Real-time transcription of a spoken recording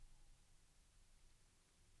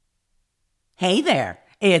Hey there,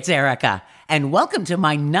 it's Erica, and welcome to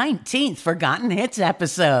my 19th Forgotten Hits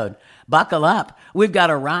episode. Buckle up, we've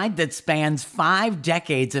got a ride that spans 5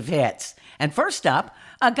 decades of hits. And first up,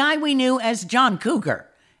 a guy we knew as John Cougar,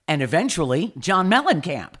 and eventually John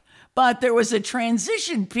Mellencamp. But there was a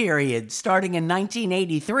transition period starting in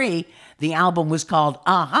 1983. The album was called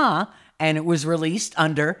Aha, and it was released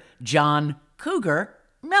under John Cougar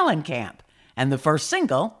Mellencamp. And the first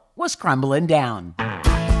single was Crumbling Down.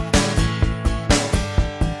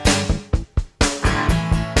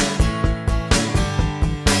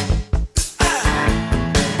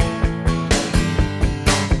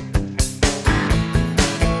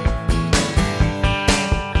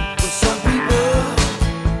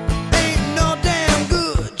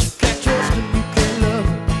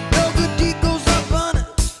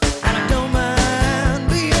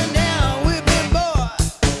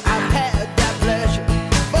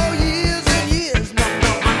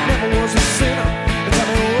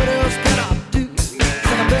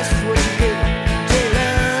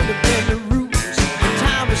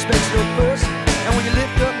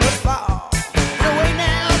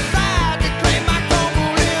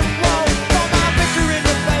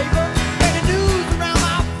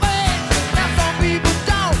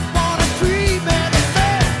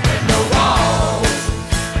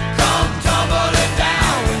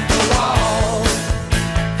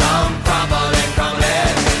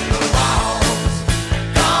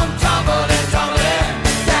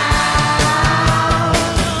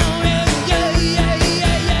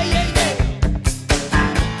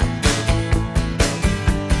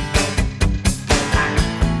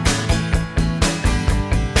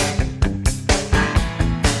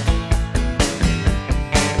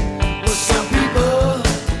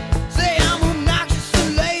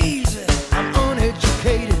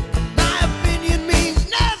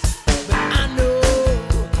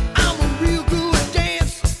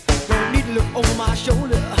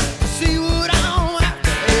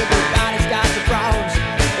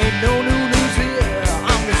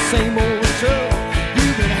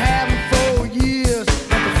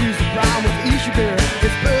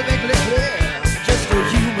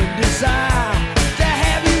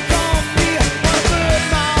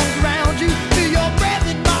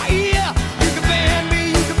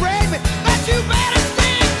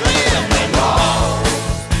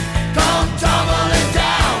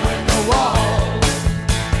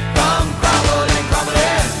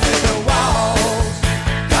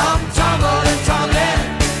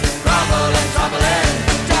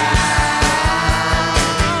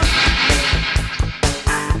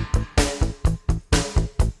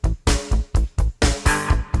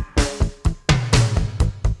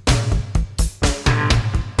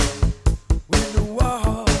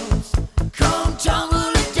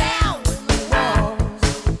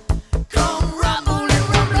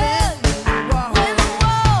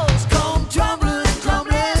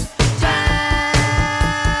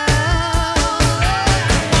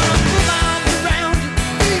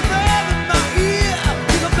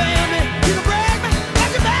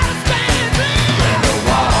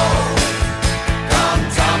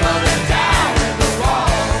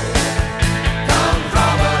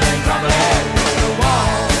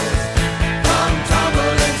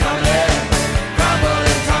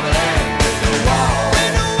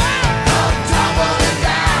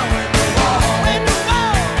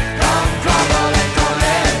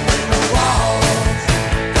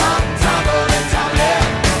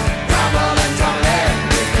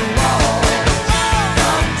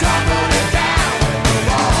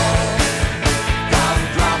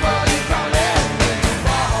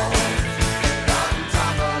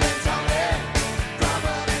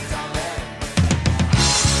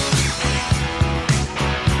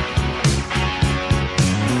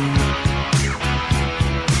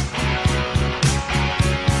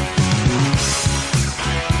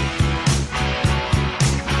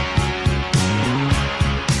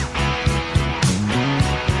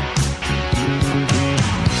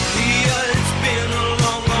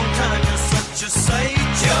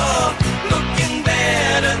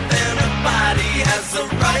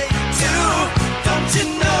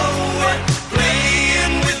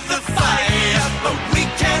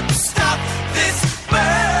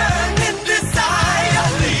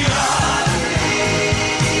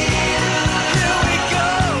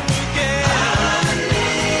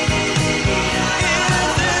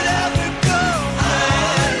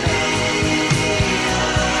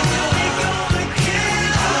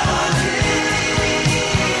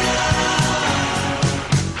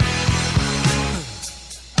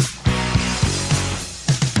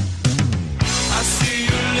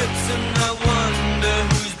 and I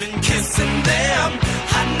wonder who's been kissing them.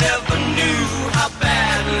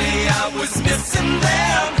 and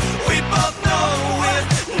then we both know we're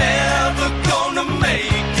never gonna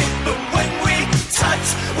make it. But when we touch,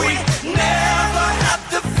 we never have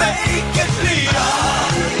to fake it,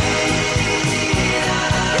 Leon.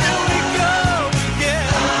 Here we go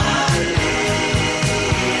again.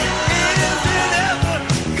 Is it ever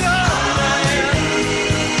gonna end?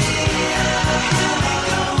 Here we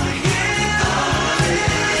go again.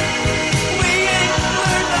 We ain't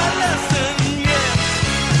learned our lesson yet.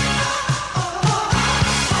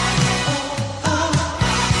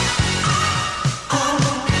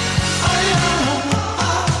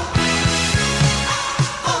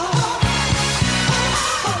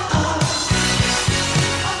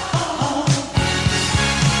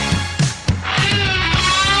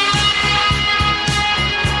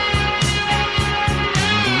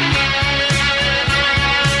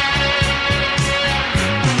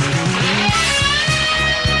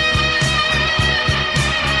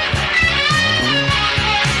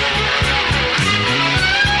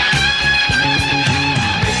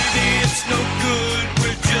 Maybe it's no good,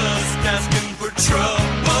 we're just asking for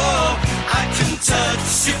trouble. I can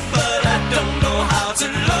touch you, but I don't know how to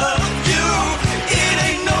love you. It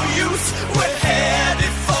ain't no use, we're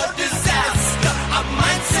headed for disaster. Our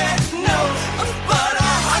mind said no, but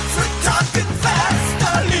our hearts were talking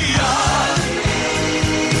faster, Leon.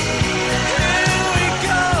 Here we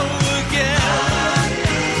go again.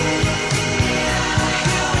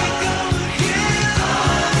 Here we go again.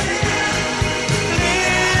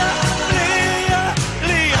 Leon,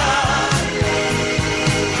 Leon.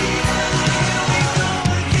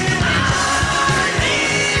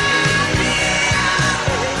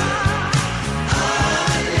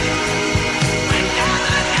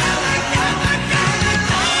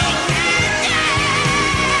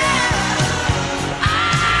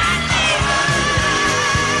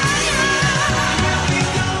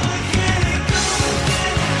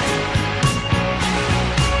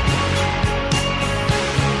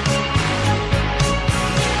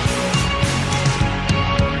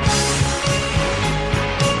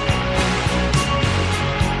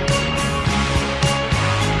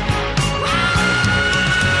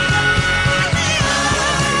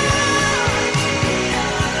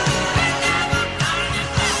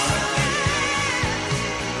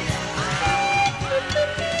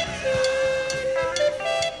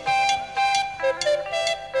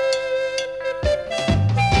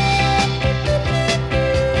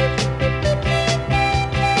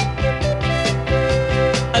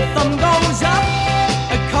 A thumb goes up,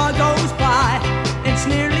 a car goes by. It's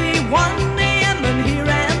nearly 1 a.m. and here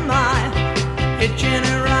am I, hitching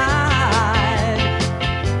a ride.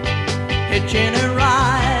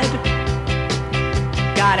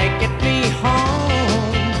 Gotta get me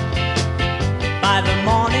home by the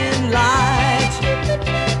morning light.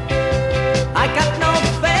 I got no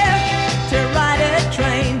fare to ride a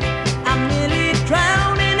train. I'm nearly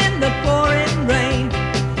drowning in the pouring rain.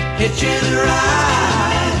 Hitching a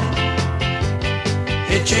ride,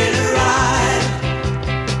 hitching a ride.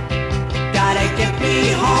 Gotta get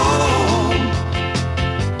me home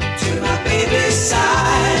to my baby's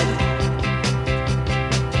side.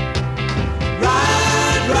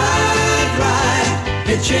 Ride, ride, ride,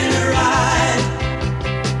 hitching a ride.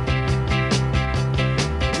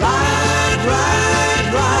 Ride, ride,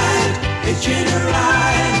 ride, hitching a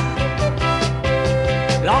ride.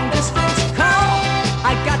 Long distance call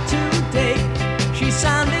I got today. She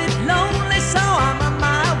sounded lonely, so I'm on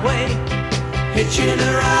my way. Hitching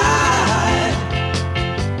a ride,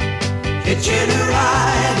 hitching a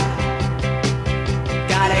ride.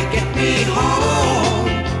 Gotta get me home,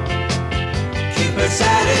 keep her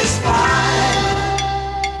satisfied.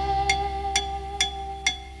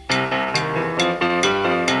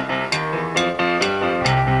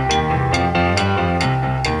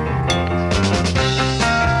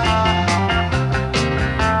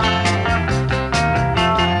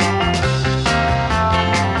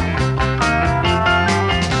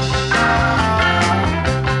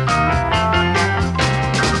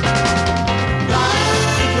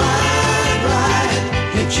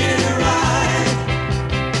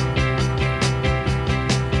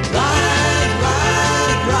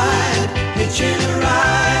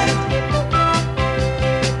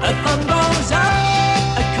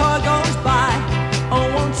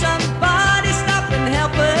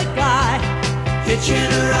 hitching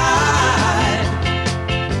a ride,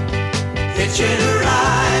 hitching a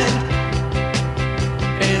ride.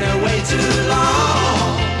 Been away too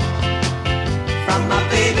long from my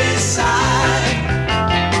baby's side.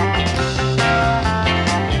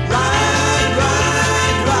 Ride,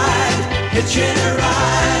 ride, ride, hitching a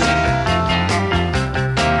ride.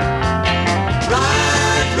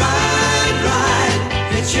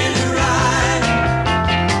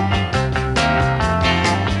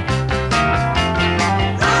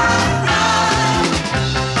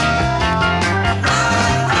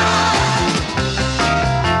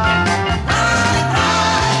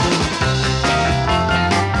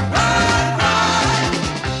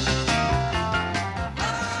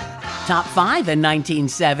 Top 5 in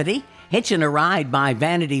 1970, Hitchin' a Ride by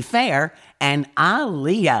Vanity Fair, and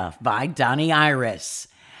Aaliyah by Donnie Iris.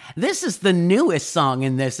 This is the newest song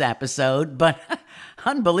in this episode, but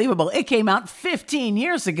unbelievable, it came out 15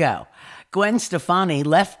 years ago. Gwen Stefani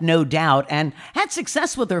left No Doubt and had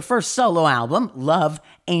success with her first solo album, Love,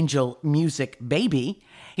 Angel, Music, Baby.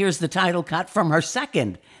 Here's the title cut from her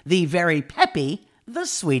second, the very peppy The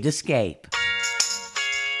Sweet Escape.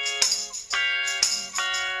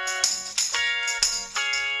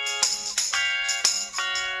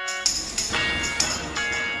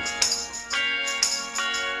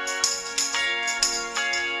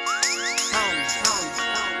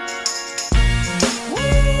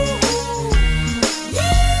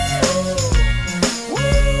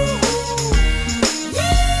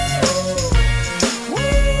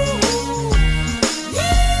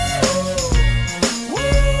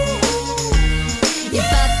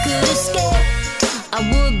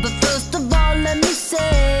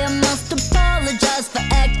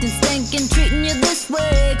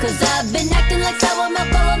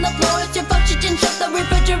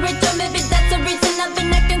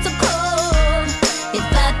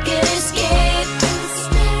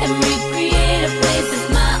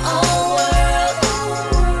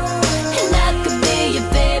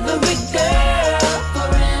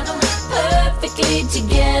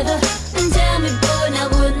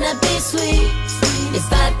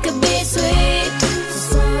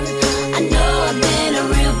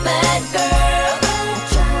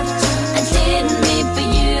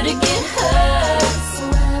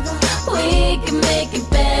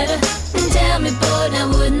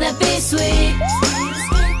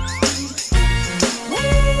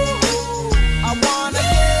 I wanna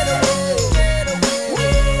get away.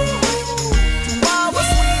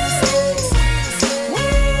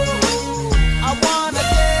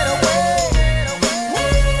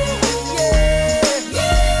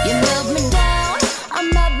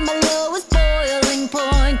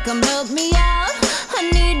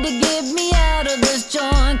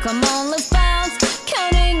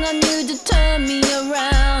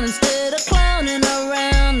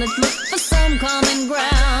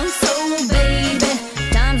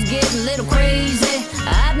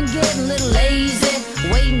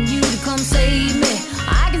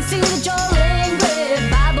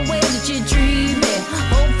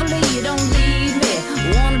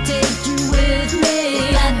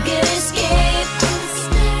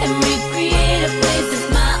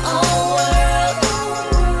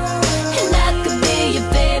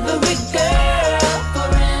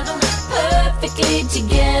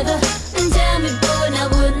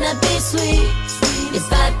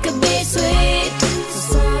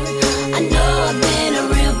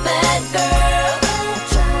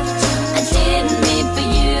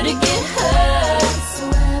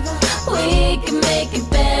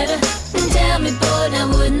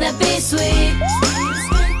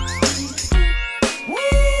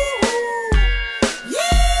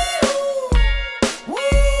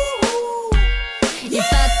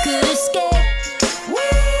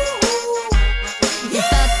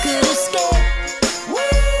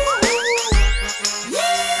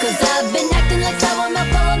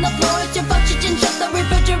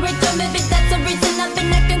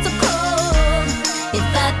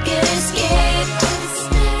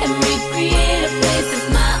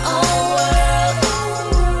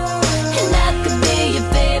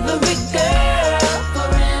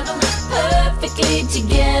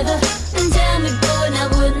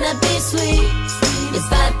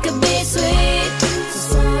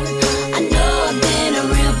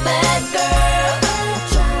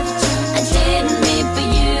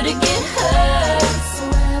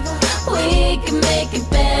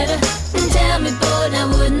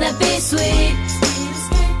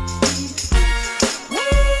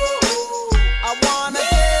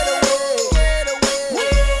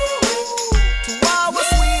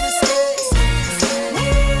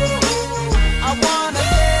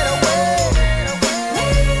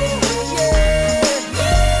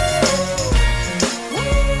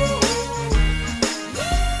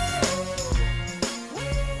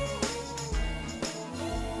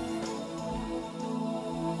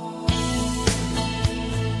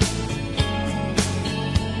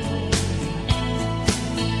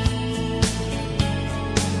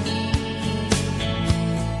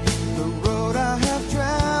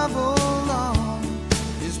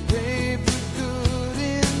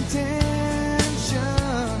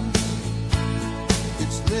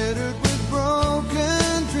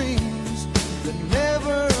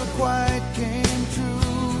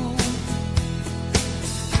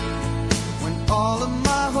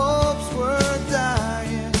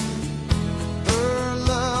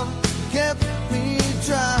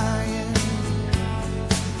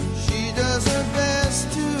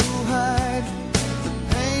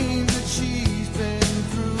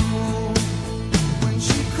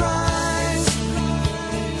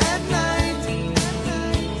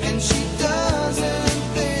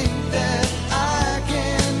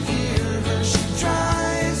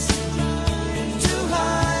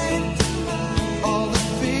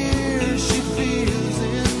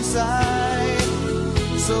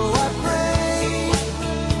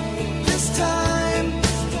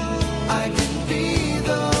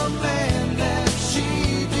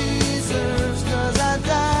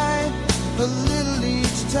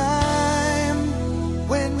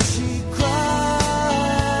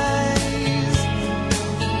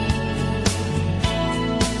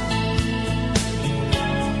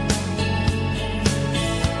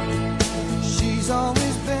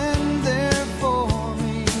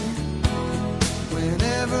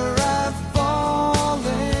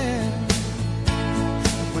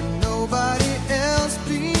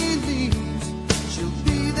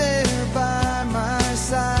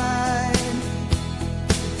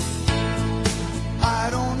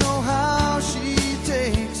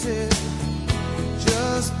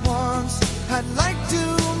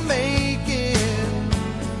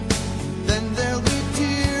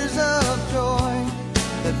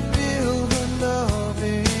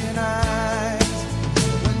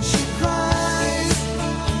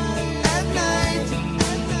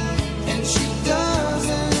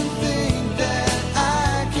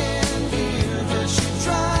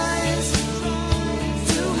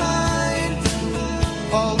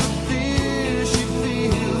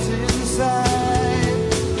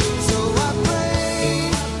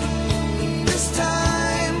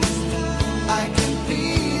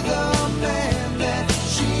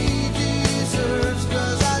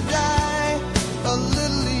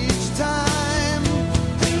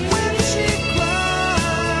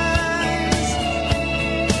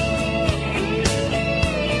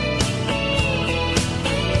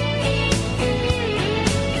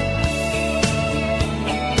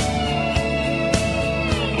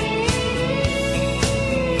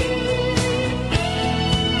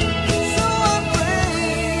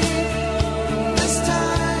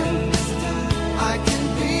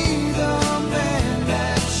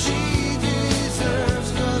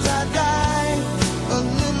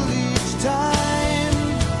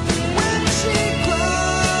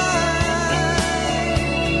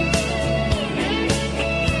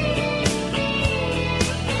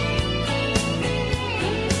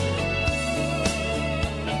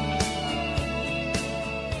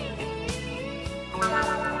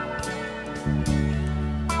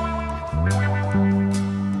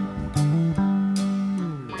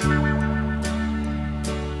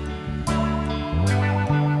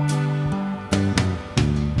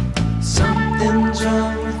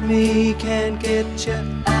 me can't get you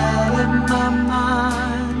out of my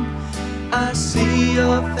mind. I see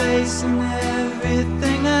your face in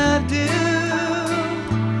everything I do.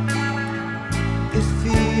 It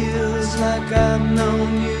feels like I've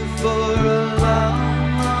known you for a long,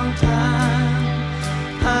 long time.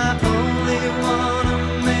 I only wanna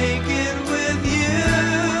make it with you.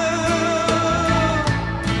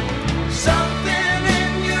 Something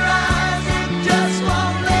in your eyes that just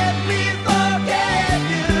won't let me forget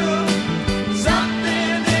you.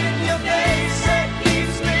 Something in your face that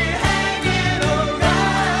keeps me hanging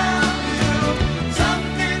around you.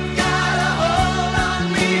 Something got a hold on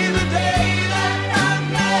me the day that I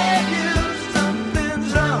met you. Something's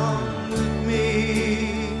wrong with me.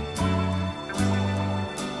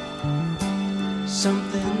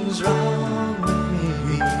 Something's wrong with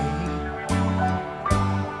me.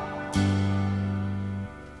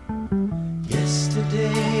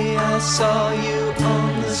 Yesterday I saw you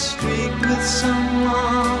on the street with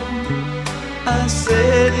someone. I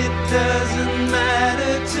said it doesn't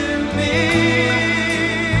matter to me.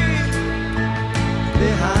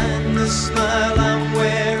 Behind the smile I'm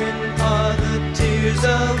wearing are the tears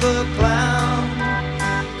of a clown.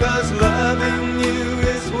 'Cause loving you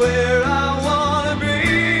is where I wanna be.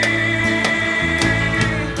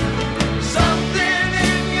 Something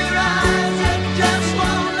in your eyes that just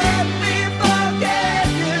won't let me forget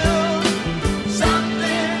you.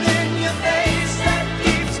 Something in your face that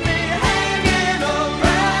keeps me hanging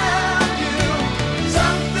around you.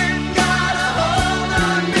 Something got a hold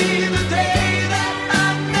on me the day that I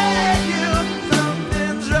met you.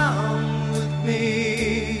 Something's wrong with me.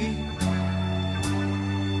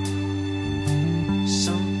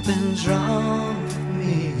 Something's wrong with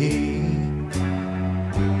me.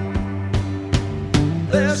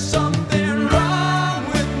 There's something wrong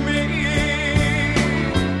with me.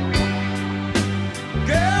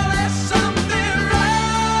 Girl, there's something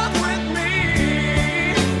wrong with me.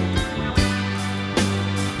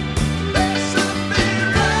 There's something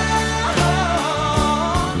wrong.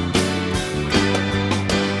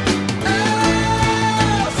 Oh,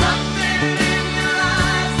 something in your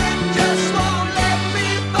eyes that just won't let me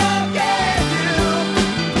forget you.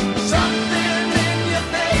 Something in your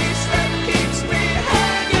face that keeps me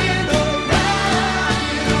hanging around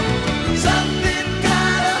you. Something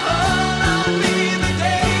got a hold on me the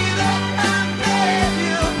day that I met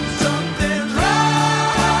you. Something's wrong.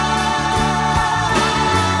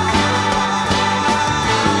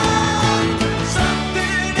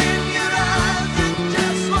 Something in your eyes that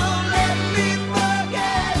just won't let me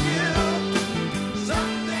forget you.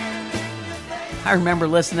 Something in your face. I remember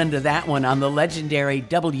listening to that one on the legendary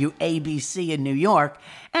WABC in New York,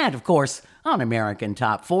 and of course on American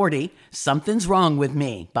Top 40, Something's Wrong with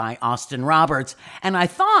Me by Austin Roberts. And I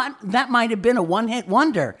thought that might have been a one-hit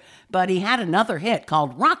wonder, but he had another hit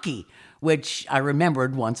called Rocky, which I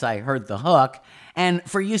remembered once I heard the hook. And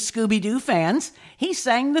for you Scooby-Doo fans, he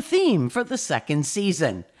sang the theme for the second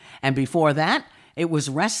season. And before that, it was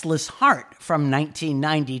Restless Heart from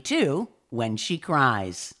 1992, When She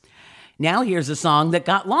Cries. Now here's a song that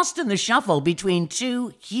got lost in the shuffle between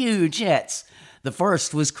two huge hits. The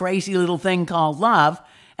first was Crazy Little Thing Called Love,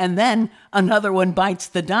 and then Another One Bites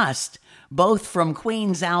the Dust, both from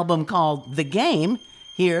Queen's album called The Game.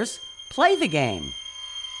 Here's Play the Game.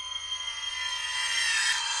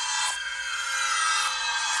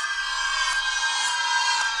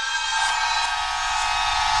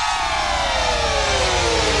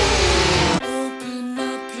 Open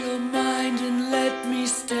up your mind and let me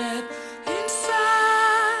step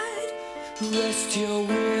inside. Rest your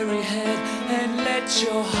weary head and let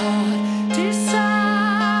your heart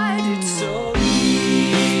decide. It's so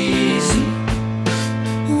easy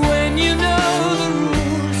when you know the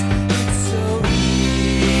rules. It's so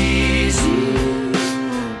easy.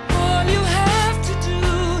 All you have to do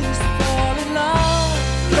is fall in love.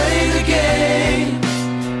 Play the game.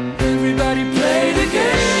 Everybody play the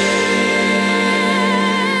game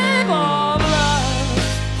of love.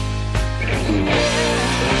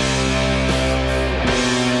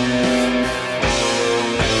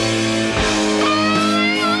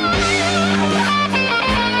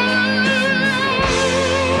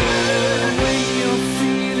 When you're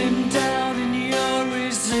feeling down and your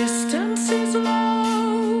resistance is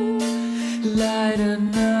low, light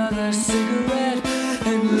another cigarette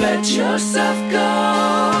and let yourself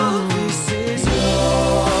go. This is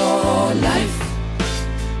your life.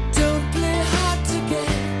 Don't play hard to get.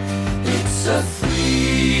 It's a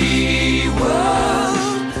free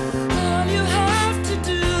world. All you have to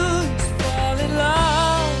do is fall in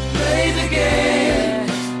love. Play the game.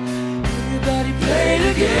 Everybody play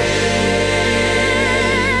the game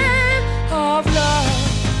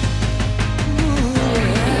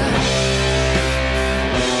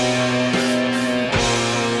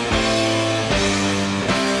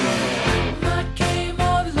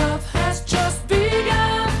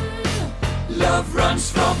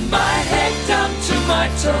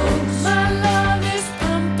toes. My love is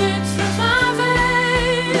pumping through my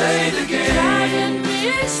veins. Play the game. Driving me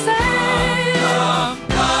insane.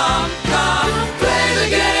 Come, play the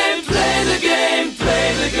game, play the game, play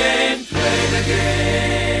the game, play the game.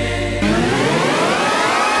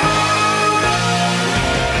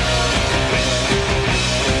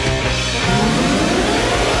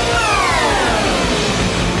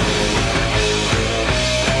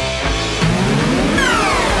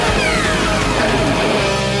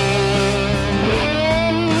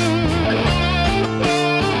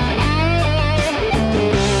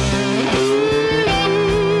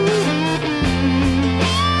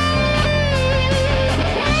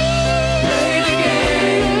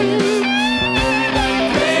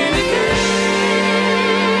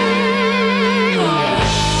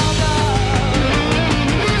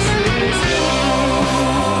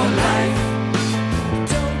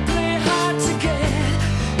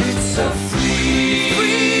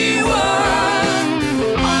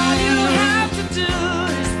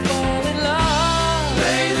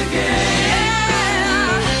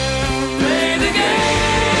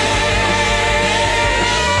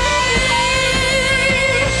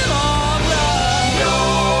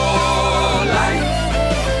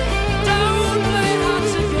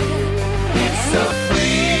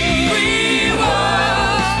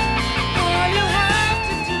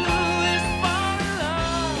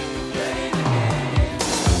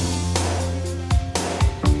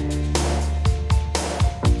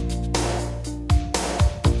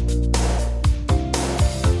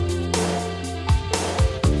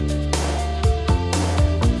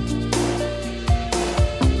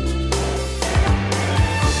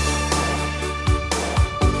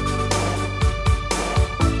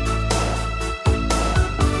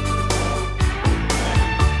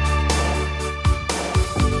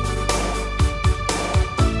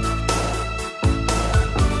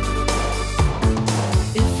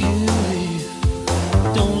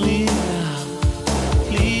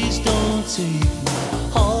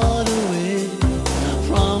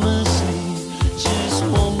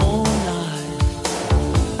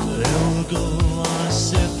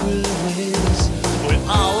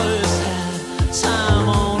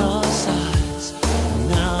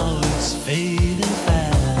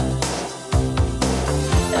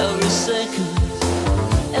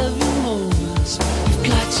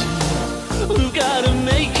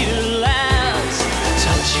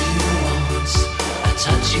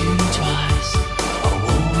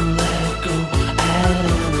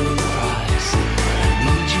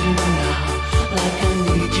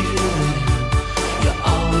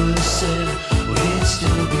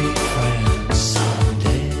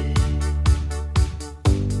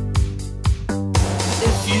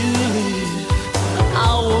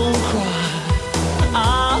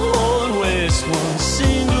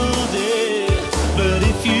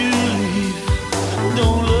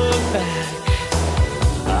 Don't look back.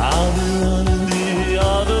 I'll be running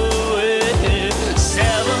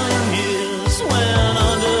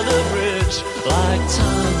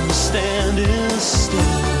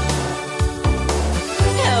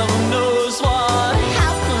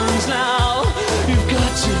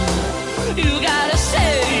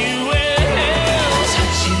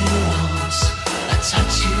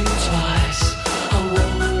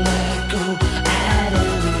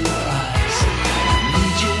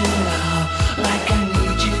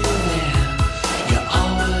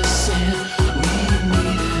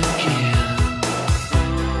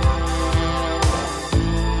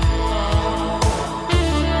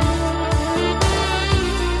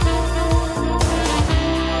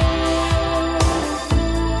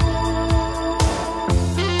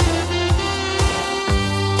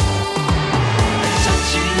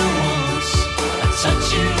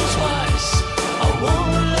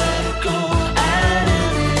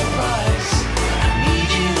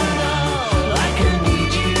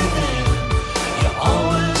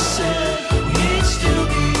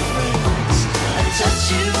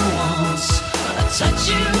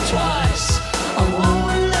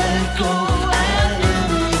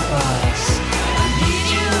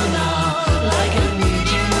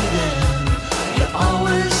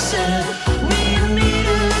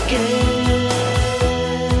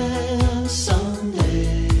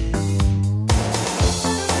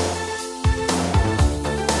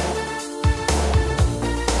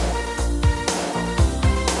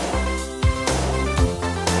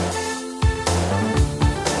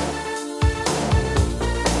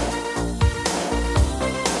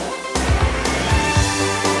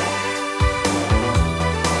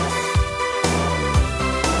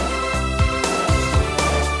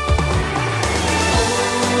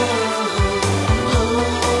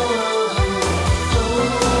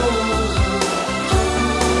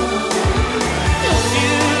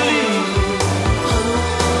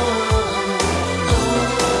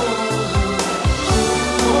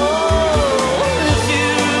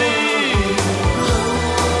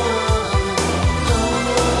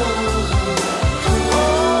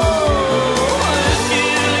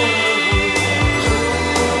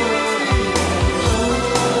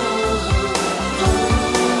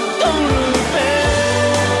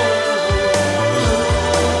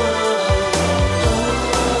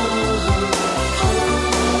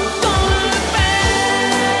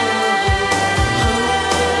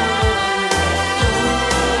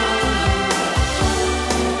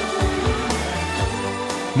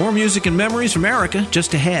music and memories from Erica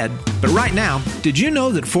just ahead. But right now, did you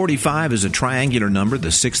know that 45 is a triangular number,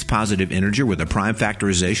 the sixth positive integer with a prime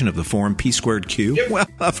factorization of the form p squared q? Yep. Well,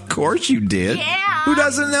 of course you did. Yeah. Who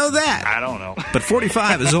doesn't know that? I don't know. But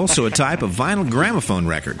 45 is also a type of vinyl gramophone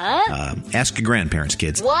record. Ask your grandparents,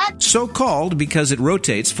 kids. What? So called because it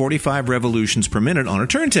rotates 45 revolutions per minute on a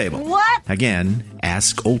turntable. What? Again,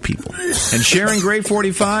 ask old people. And sharing great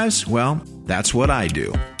 45s? Well, that's what I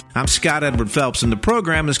do. I'm Scott Edward Phelps, and the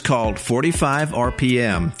program is called 45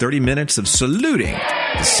 RPM, 30 minutes of saluting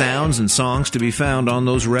the sounds and songs to be found on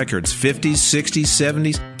those records, 50s, 60s,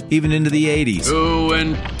 70s, even into the 80s. To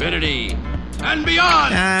infinity and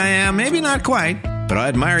beyond! Yeah, maybe not quite, but I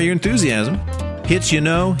admire your enthusiasm. Hits you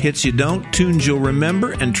know, hits you don't, tunes you'll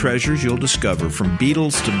remember, and treasures you'll discover. From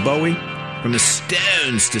Beatles to Bowie, from the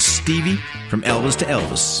Stones to Stevie, from Elvis to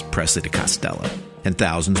Elvis, Presley to Costello, and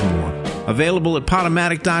thousands more. Available at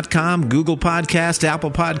Podomatic.com, Google Podcast,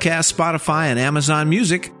 Apple Podcast, Spotify, and Amazon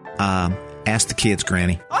Music. Ask the kids,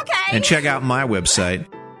 Granny. Okay. And check out my website,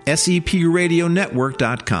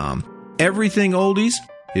 sepradionetwork.com. Everything oldies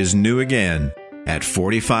is new again at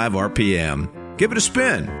 45 RPM. Give it a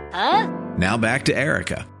spin. Now back to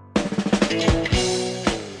Erica.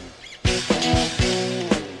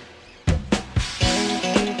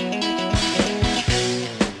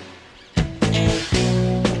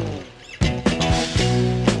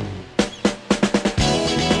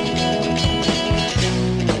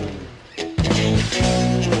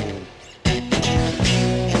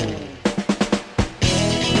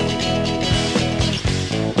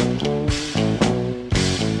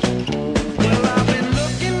 Well, I've been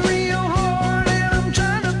looking real hard and I'm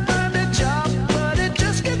trying to find a job, but it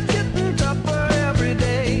just keeps getting tougher every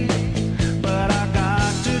day. But I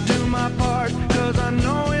got to do my part, 'cause I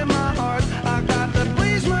know in my heart I got to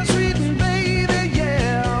please my sweet baby,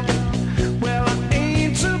 yeah. Well, I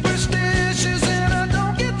ain't superstitious and I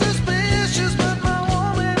don't get suspicious, but my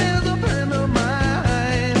woman is a friend of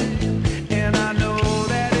mine. And I know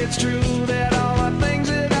that it's true that all the things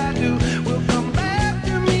that I do will come back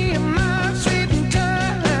to me in my sweet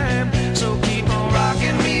time. So keep on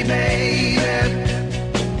rocking me, baby.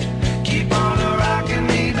 Keep on rocking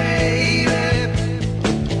me, baby.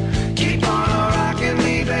 Keep on rocking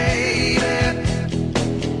me, baby.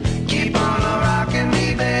 Keep on rocking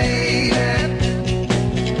me, baby.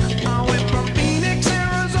 I went from Phoenix,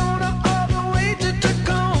 Arizona, all the way to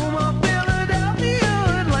Tacoma, Philadelphia,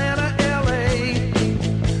 Atlanta, LA,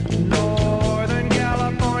 Northern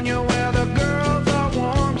California, where the girls are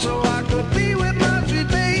warm, so I could be with my sweet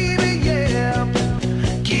baby, yeah.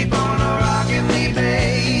 Keep on rocking me,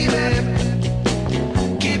 baby.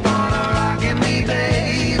 Keep on rocking me,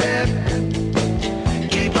 baby.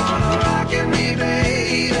 Keep on rocking me,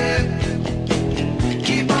 baby.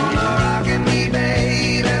 Keep on rocking me,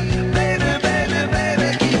 baby. Baby, baby, baby,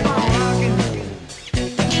 keep on rocking.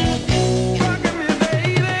 Rocking me,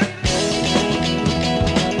 baby.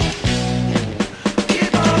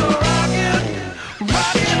 Keep on rocking.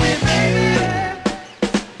 Rocking me, baby.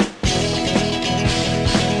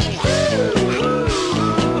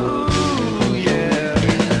 Ooh, yeah.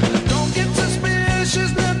 Don't get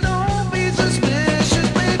suspicious, now don't be suspicious,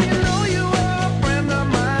 baby. You know you are a friend of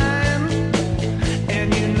mine.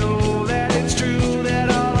 And you know that it's true that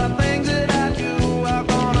all the things that I do are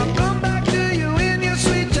gonna come back to you in your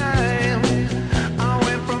sweet time. I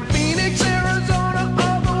went from Phoenix, Arizona,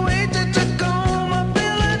 all the way to Tacoma,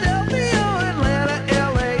 Philadelphia, Atlanta,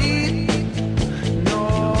 LA,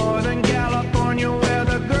 Northern California, where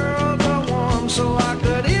the girls are warm, so I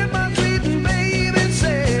could hear my sweet baby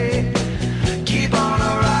say, keep on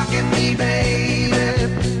rocking me, baby.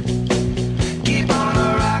 Keep on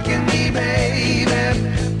rocking me, baby.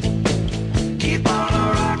 Keep on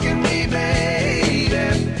rocking me, baby.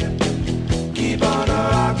 Keep on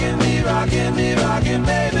rocking me, rocking me, rocking,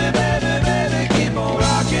 baby, baby, baby. Keep on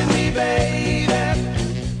rocking me, baby.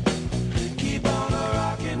 Keep on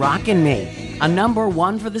rocking. Rockin' Me, a number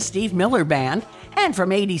one for the Steve Miller Band, and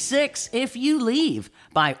from 86, If You Leave,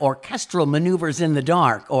 by Orchestral Maneuvers in the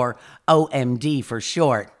Dark, or OMD for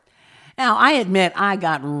short. Now, I admit I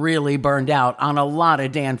got really burned out on a lot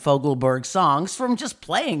of Dan Fogelberg songs from just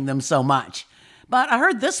playing them so much. But I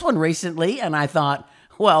heard this one recently, and I thought,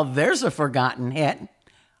 well, there's a forgotten hit.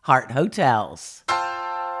 Heart Hotels.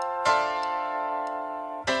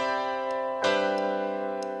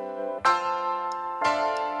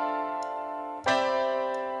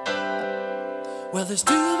 Well, there's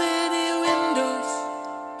too many windows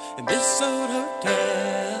in this old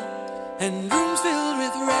hotel, and rooms filled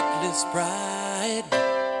with reckless pride.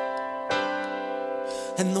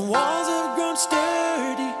 And the walls have grown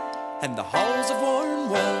sturdy, and the halls have worn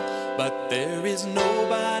well. but there is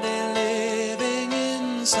nobody living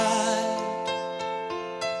inside.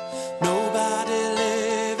 Nobody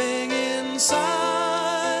living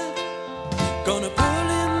inside. Gonna pull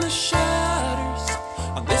in the shutters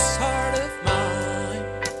on this heart of mine.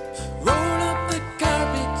 Roll up the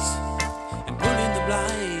carpets and pull in the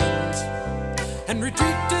blinds. And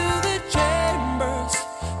retreat to the chambers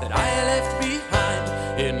that I left behind,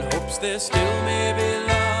 in hopes there still may be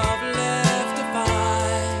love left to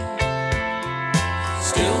find.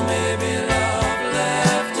 Still may be love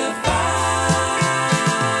left to find.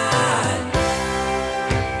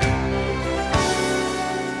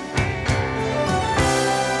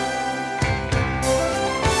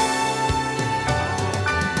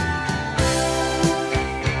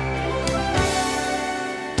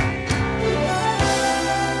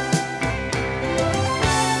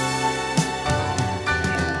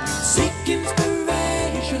 Seek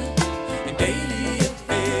inspiration in daily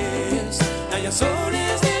affairs. Now your soul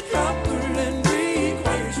is a trouble and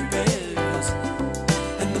requires repairs.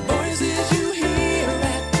 And the voices you hear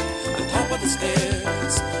at the top of the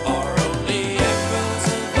stairs are only echoes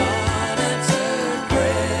of unanswered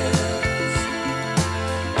prayers.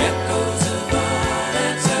 Echoes of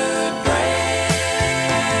unanswered prayers.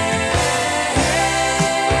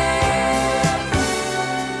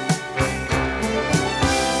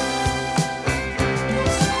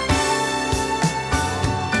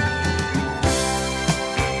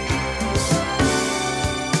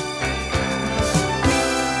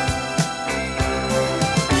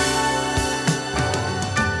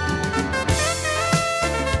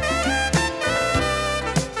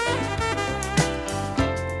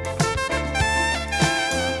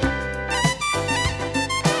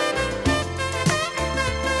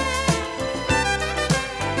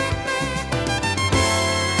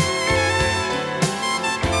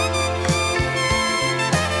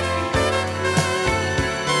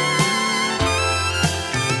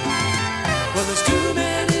 Well, there's too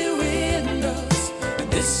many windows in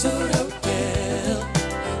this old hotel,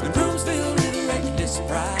 and rooms filled with reckless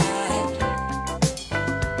pride.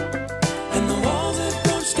 And the walls have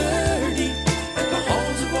grown sturdy, and the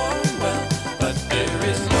halls have worn well, but there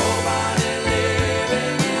is nobody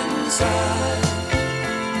living inside.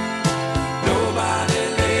 Nobody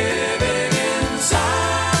living inside.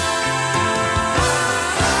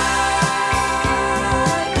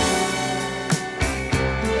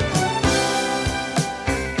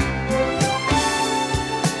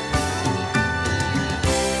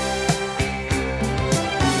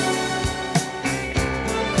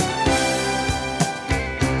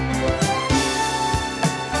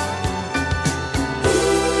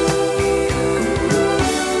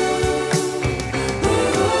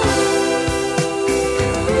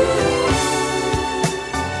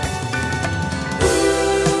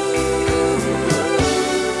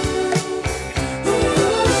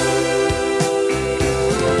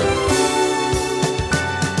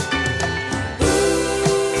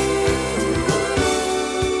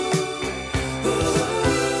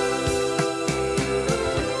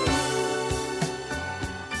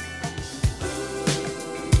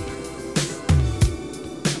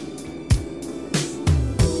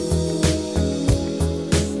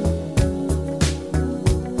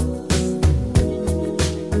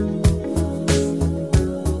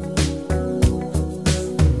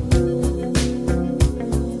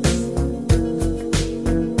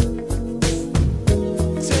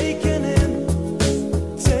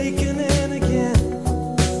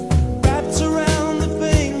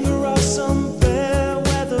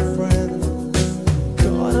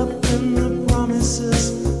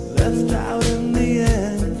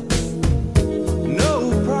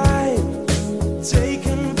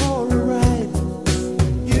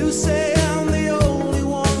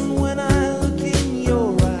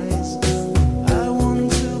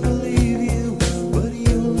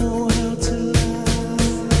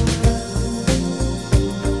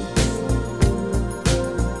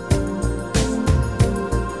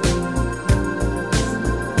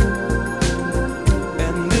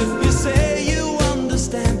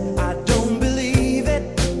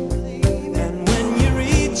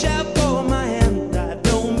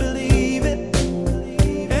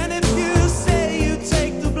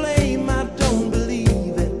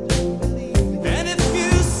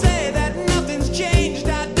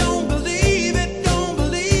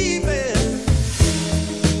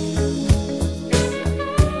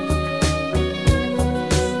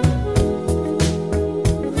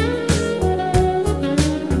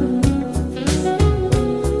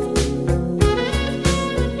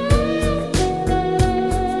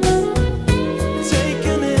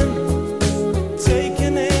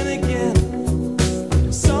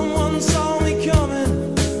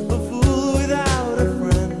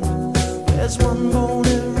 there's one born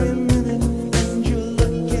every minute, and you're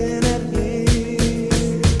looking at me.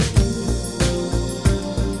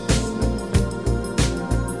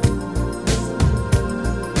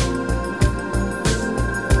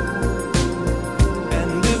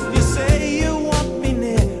 And if you say you want me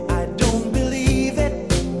near, I don't believe it.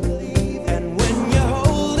 And when you're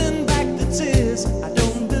holding back the tears, I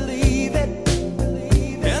don't believe it.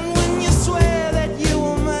 And when you swear that you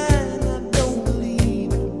were mine, I don't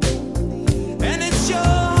believe it. And it's your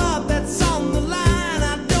heart that's on the line,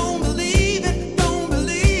 I don't believe it, don't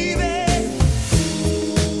believe it.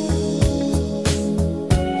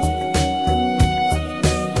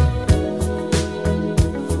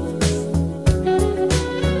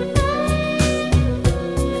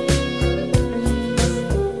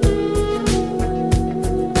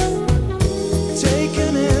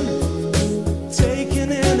 Taken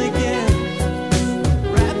in again,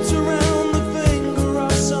 wrapped around the finger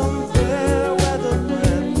of some fair weather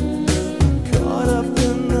friend, caught up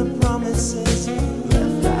in the promises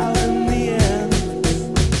left out in the end.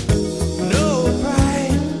 No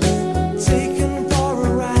pride, taken for a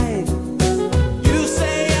ride. You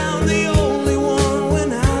say I'm the only one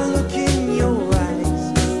when I look in your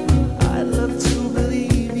eyes. I'd love to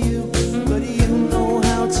believe you, but you know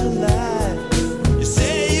how to lie. You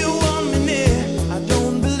say you want me near, I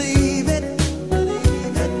don't believe it.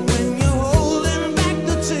 And when you're holding back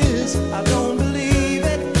the tears, I don't believe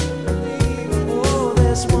it. Oh,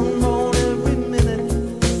 there's one born every minute,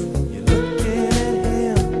 you're looking at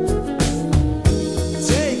him.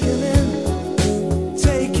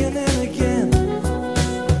 Taken in again.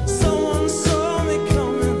 Someone saw me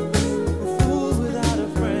coming, a fool without a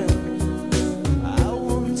friend. I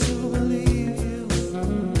want to believe you.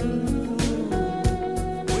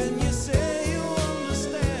 When you say you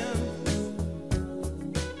understand,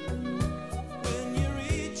 when you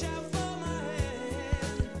reach out for my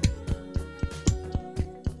hand.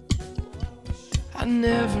 I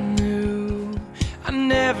never knew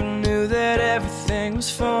that everything was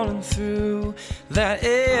falling through. That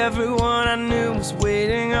everyone I knew was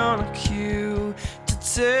waiting on a cue to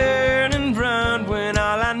turn and run when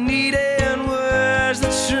all I needed was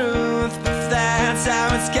the truth. But that's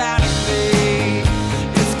how it's gotta be.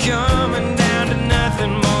 It's coming down to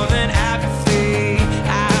nothing more than apathy.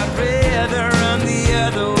 I'd rather run the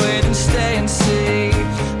other way than stay and see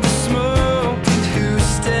the smoke and who's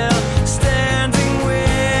still standing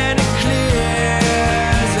when it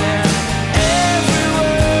clears. And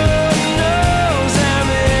everyone knows I'm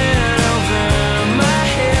in over my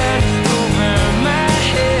head, over my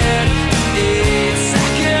head. 8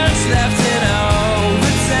 seconds left in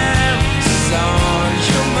overtime. She's on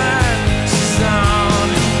your mind, she's on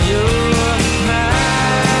your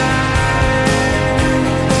mind.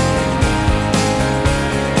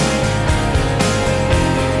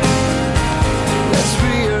 Let's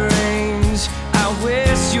rearrange. I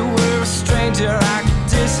wish you were a stranger I could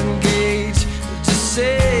disengage. Just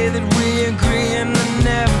say that we agree and then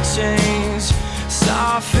never change.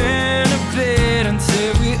 Soften a bit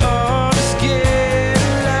until we all just get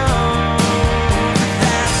along.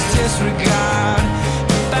 That's disregard.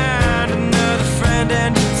 Find another friend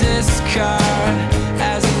and you discard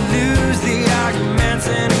as you lose the arguments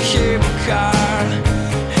in a cable car.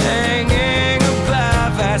 Hanging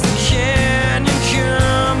above as the canyon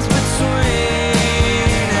comes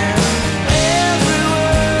between. And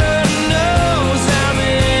everyone knows I'm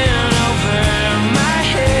in over my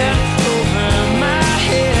head, over my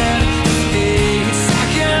head. 8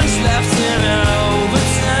 seconds left in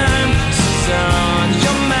overtime. She's on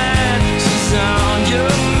your mind, she's on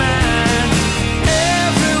your mind.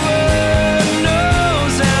 Everyone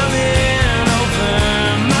knows I'm in over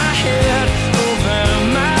my head, over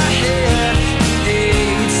my head.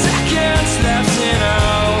 8 seconds left in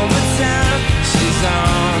overtime. She's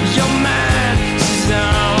on your mind, she's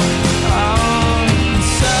on.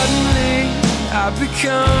 Suddenly I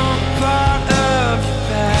become part of the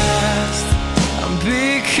past. I'm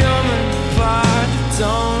becoming part that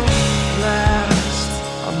don't last.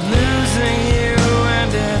 I'm losing you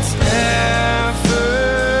and it's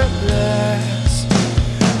effortless.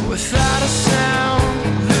 Without a sound,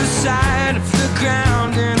 lose sight of the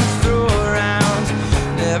ground and throw around.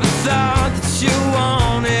 Never thought that you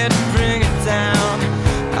wanted to bring it down.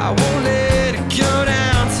 I won't let it go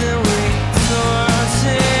down till we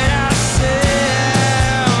sorted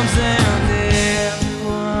ourselves. And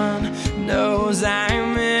everyone knows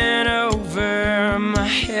I'm in over my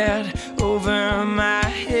head, over my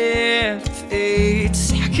head. 8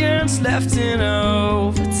 seconds left in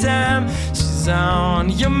overtime. She's on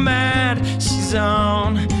your mind, she's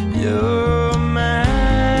on your mind.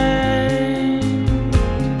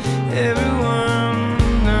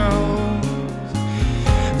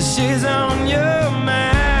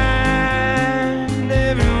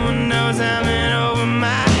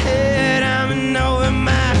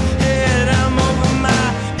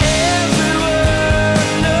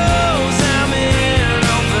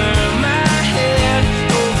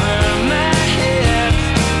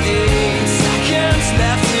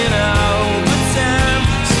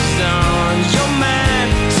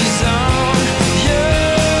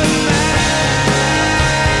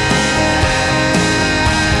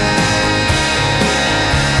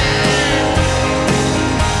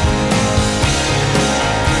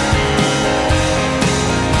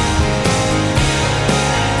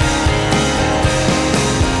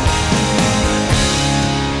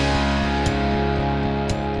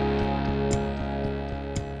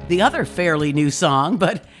 the other fairly new song,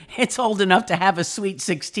 but it's old enough to have a Sweet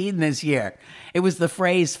 16 this year. It was the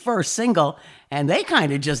Phrase first single, and they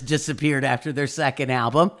kind of just disappeared after their second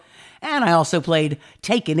album. And I also played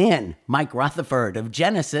Taken In, Mike Rutherford of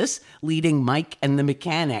Genesis, leading Mike and the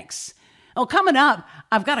Mechanics. Oh, coming up,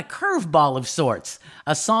 I've got a curveball of sorts,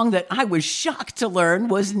 a song that I was shocked to learn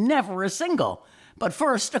was never a single. But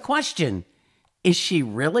first, a question. Is she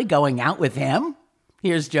really going out with him?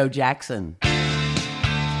 Here's Joe Jackson.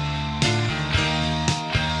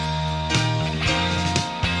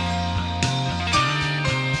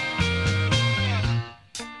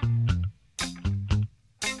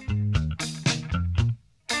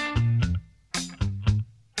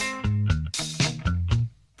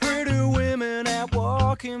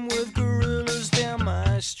 Walking with gorillas down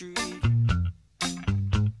my street.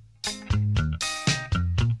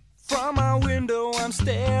 From my window I'm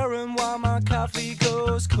staring while my coffee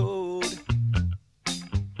goes cold.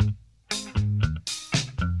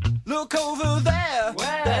 Look over there,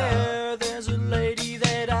 there's a lady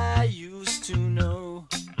that I used to know.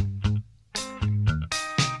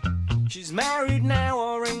 She's married now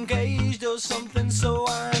or engaged or something, so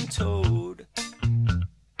I'm told.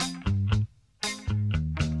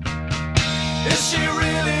 Is she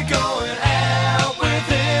really going out with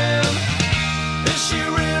him? Is she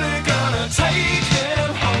really gonna take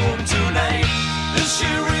him home tonight? Is she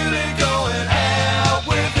really going out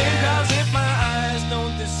with him? 'Cause if my eyes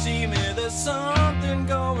don't deceive me, there's something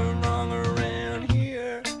going wrong around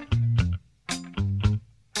here.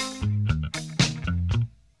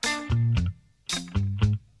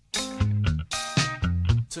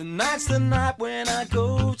 Tonight's the night when I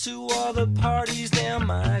go to all the parties down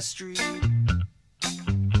my street.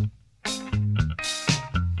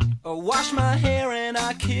 I wash my hair and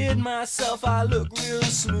I kid myself, I look real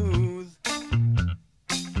smooth.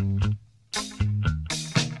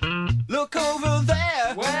 Look over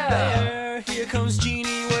there, there, here comes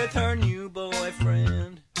Jeannie with her new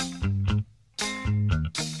boyfriend.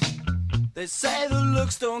 They say the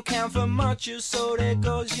looks don't count for much, so there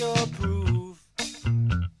goes your proof.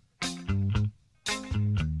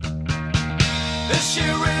 Is she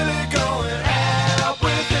really going out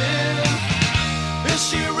with him? Is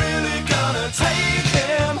she really gonna take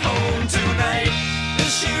him home tonight?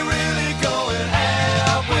 Is she really going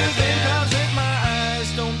out with him? 'Cause if my eyes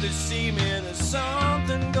don't deceive me, there's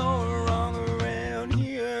something going wrong around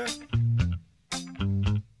here.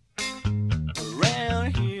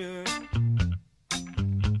 Around here.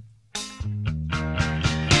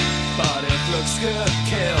 But if looks could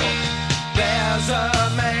kill, there's a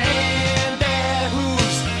man there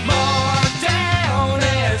who's more down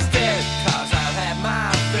as dead. 'Cause I've had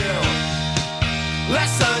my fill.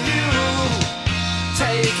 Less than you.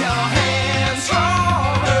 Take your hands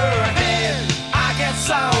from her head. I get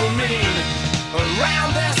so mean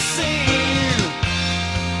around this scene.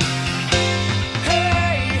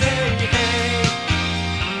 Hey, hey, hey.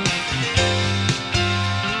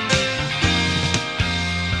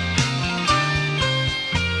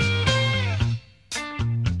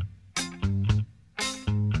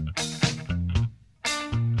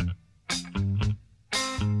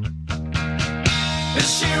 Is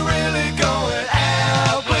she really going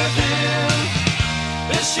out with him?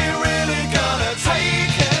 Is she really gonna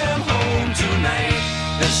take him home tonight?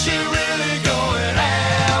 Is she really going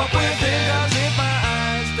out with him? 'Cause if my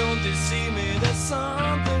eyes don't deceive me, there's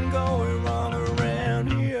something going wrong around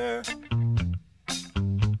here.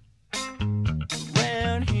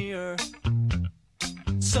 Around here.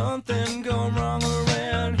 Something going wrong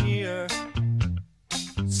around here.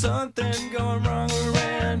 Something going wrong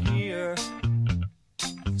around here.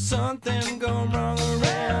 Something going wrong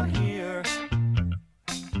around here.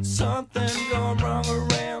 Something going wrong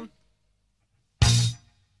around.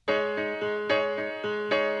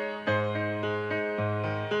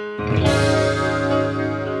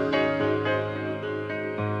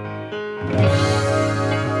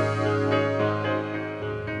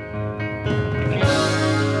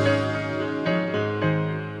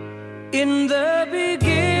 In the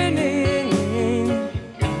beginning,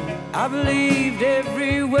 I believed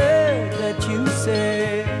every word that you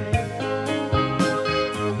said.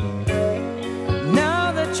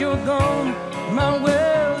 Now that you're gone, my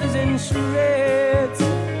world is in shreds.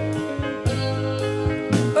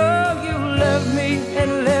 Oh, you loved me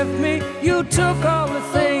and left me. You took all the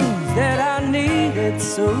things that I needed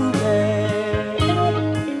so bad.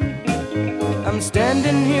 I'm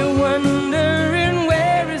standing here wondering,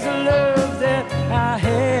 where is the love that I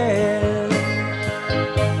had?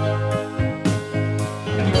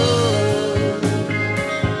 Oh,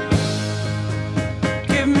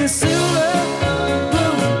 give me silver,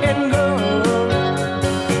 blue,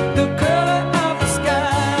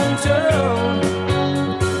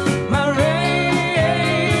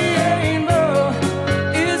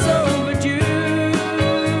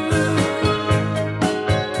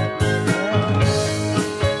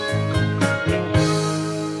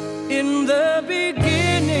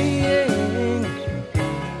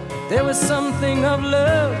 there was something of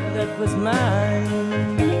love that was mine.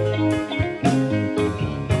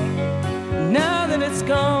 Now that it's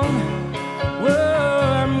gone, whoa,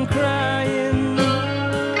 I'm crying.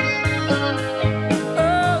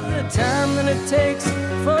 Oh, the time that it takes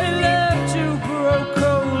for a love to grow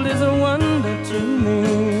cold is a wonder to me.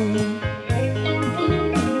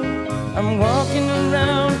 I'm walking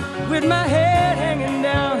around with my head hanging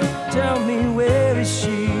down. Tell me, where is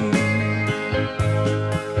she?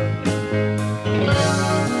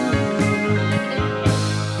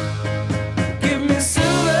 Give me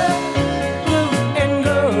silver, blue, and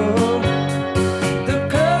gold, the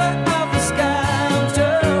color of the sky I'm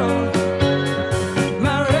told.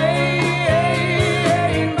 My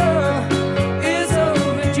rainbow is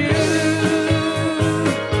overdue.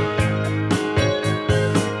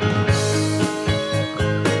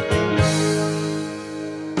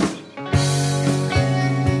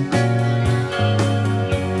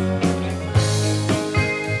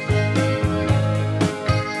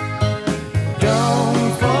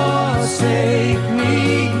 Don't forsake me,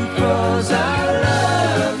 'cause I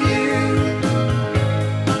love you.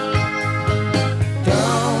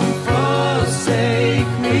 Don't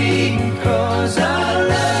forsake me, 'cause I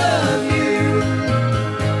love you.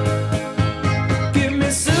 Give me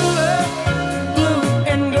silver, blue,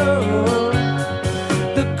 and gold,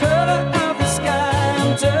 the color of the sky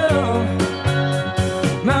I'm told.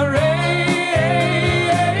 My rainbow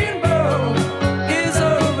is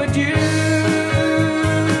overdue.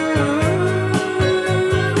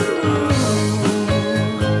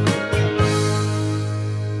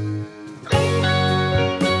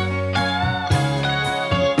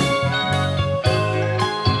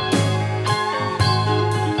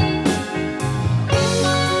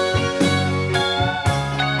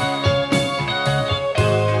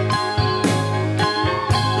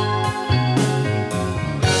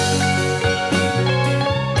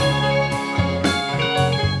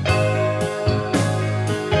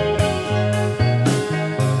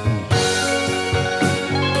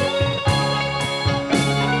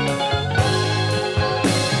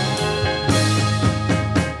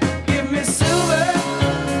 Give me silver,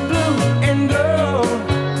 blue, and gold,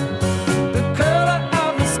 the color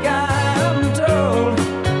of the sky I'm told.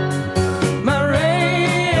 My rainbow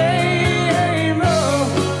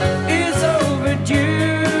is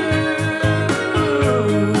overdue.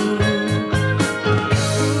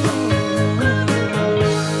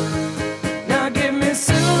 Now give me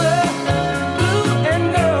silver, blue, and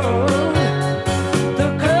gold, the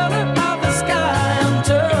color of the sky I'm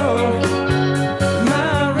told.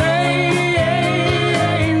 My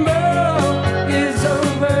rainbow is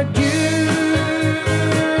overdue.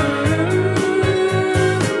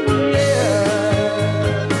 Yeah.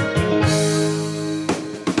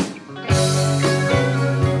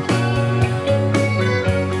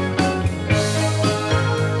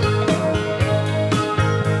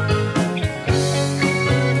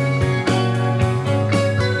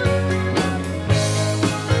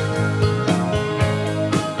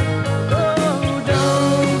 Oh,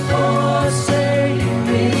 don't forsake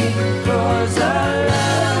me, 'cause I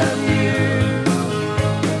love you.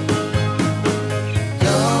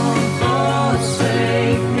 Don't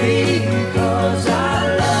forsake me, 'cause I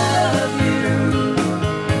love you.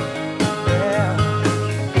 Yeah.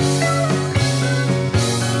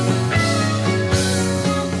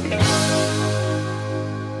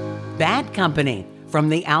 Bad Company from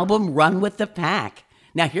the album Run with the Pack.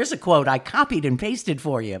 Now, here's a quote I copied and pasted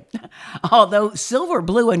for you. Although Silver,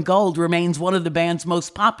 Blue, and Gold remains one of the band's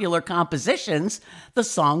most popular compositions, the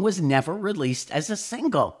song was never released as a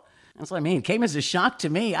single. That's what I mean. It came as a shock to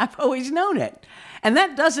me. I've always known it. And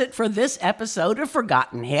that does it for this episode of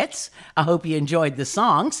Forgotten Hits. I hope you enjoyed the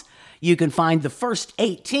songs. You can find the first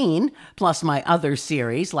 18, plus my other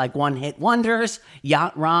series like One Hit Wonders,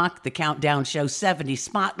 Yacht Rock, the Countdown Show 70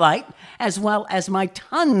 Spotlight, as well as my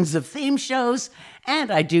tons of theme shows, and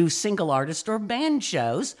I do single artist or band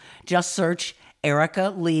shows. Just search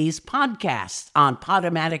Erica Lee's podcast on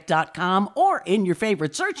Podomatic.com or in your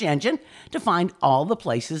favorite search engine to find all the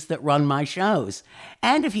places that run my shows.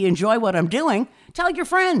 And if you enjoy what I'm doing, tell your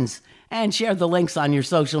friends and share the links on your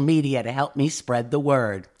social media to help me spread the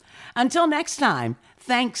word. Until next time,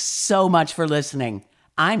 thanks so much for listening.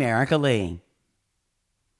 I'm Erica Lee.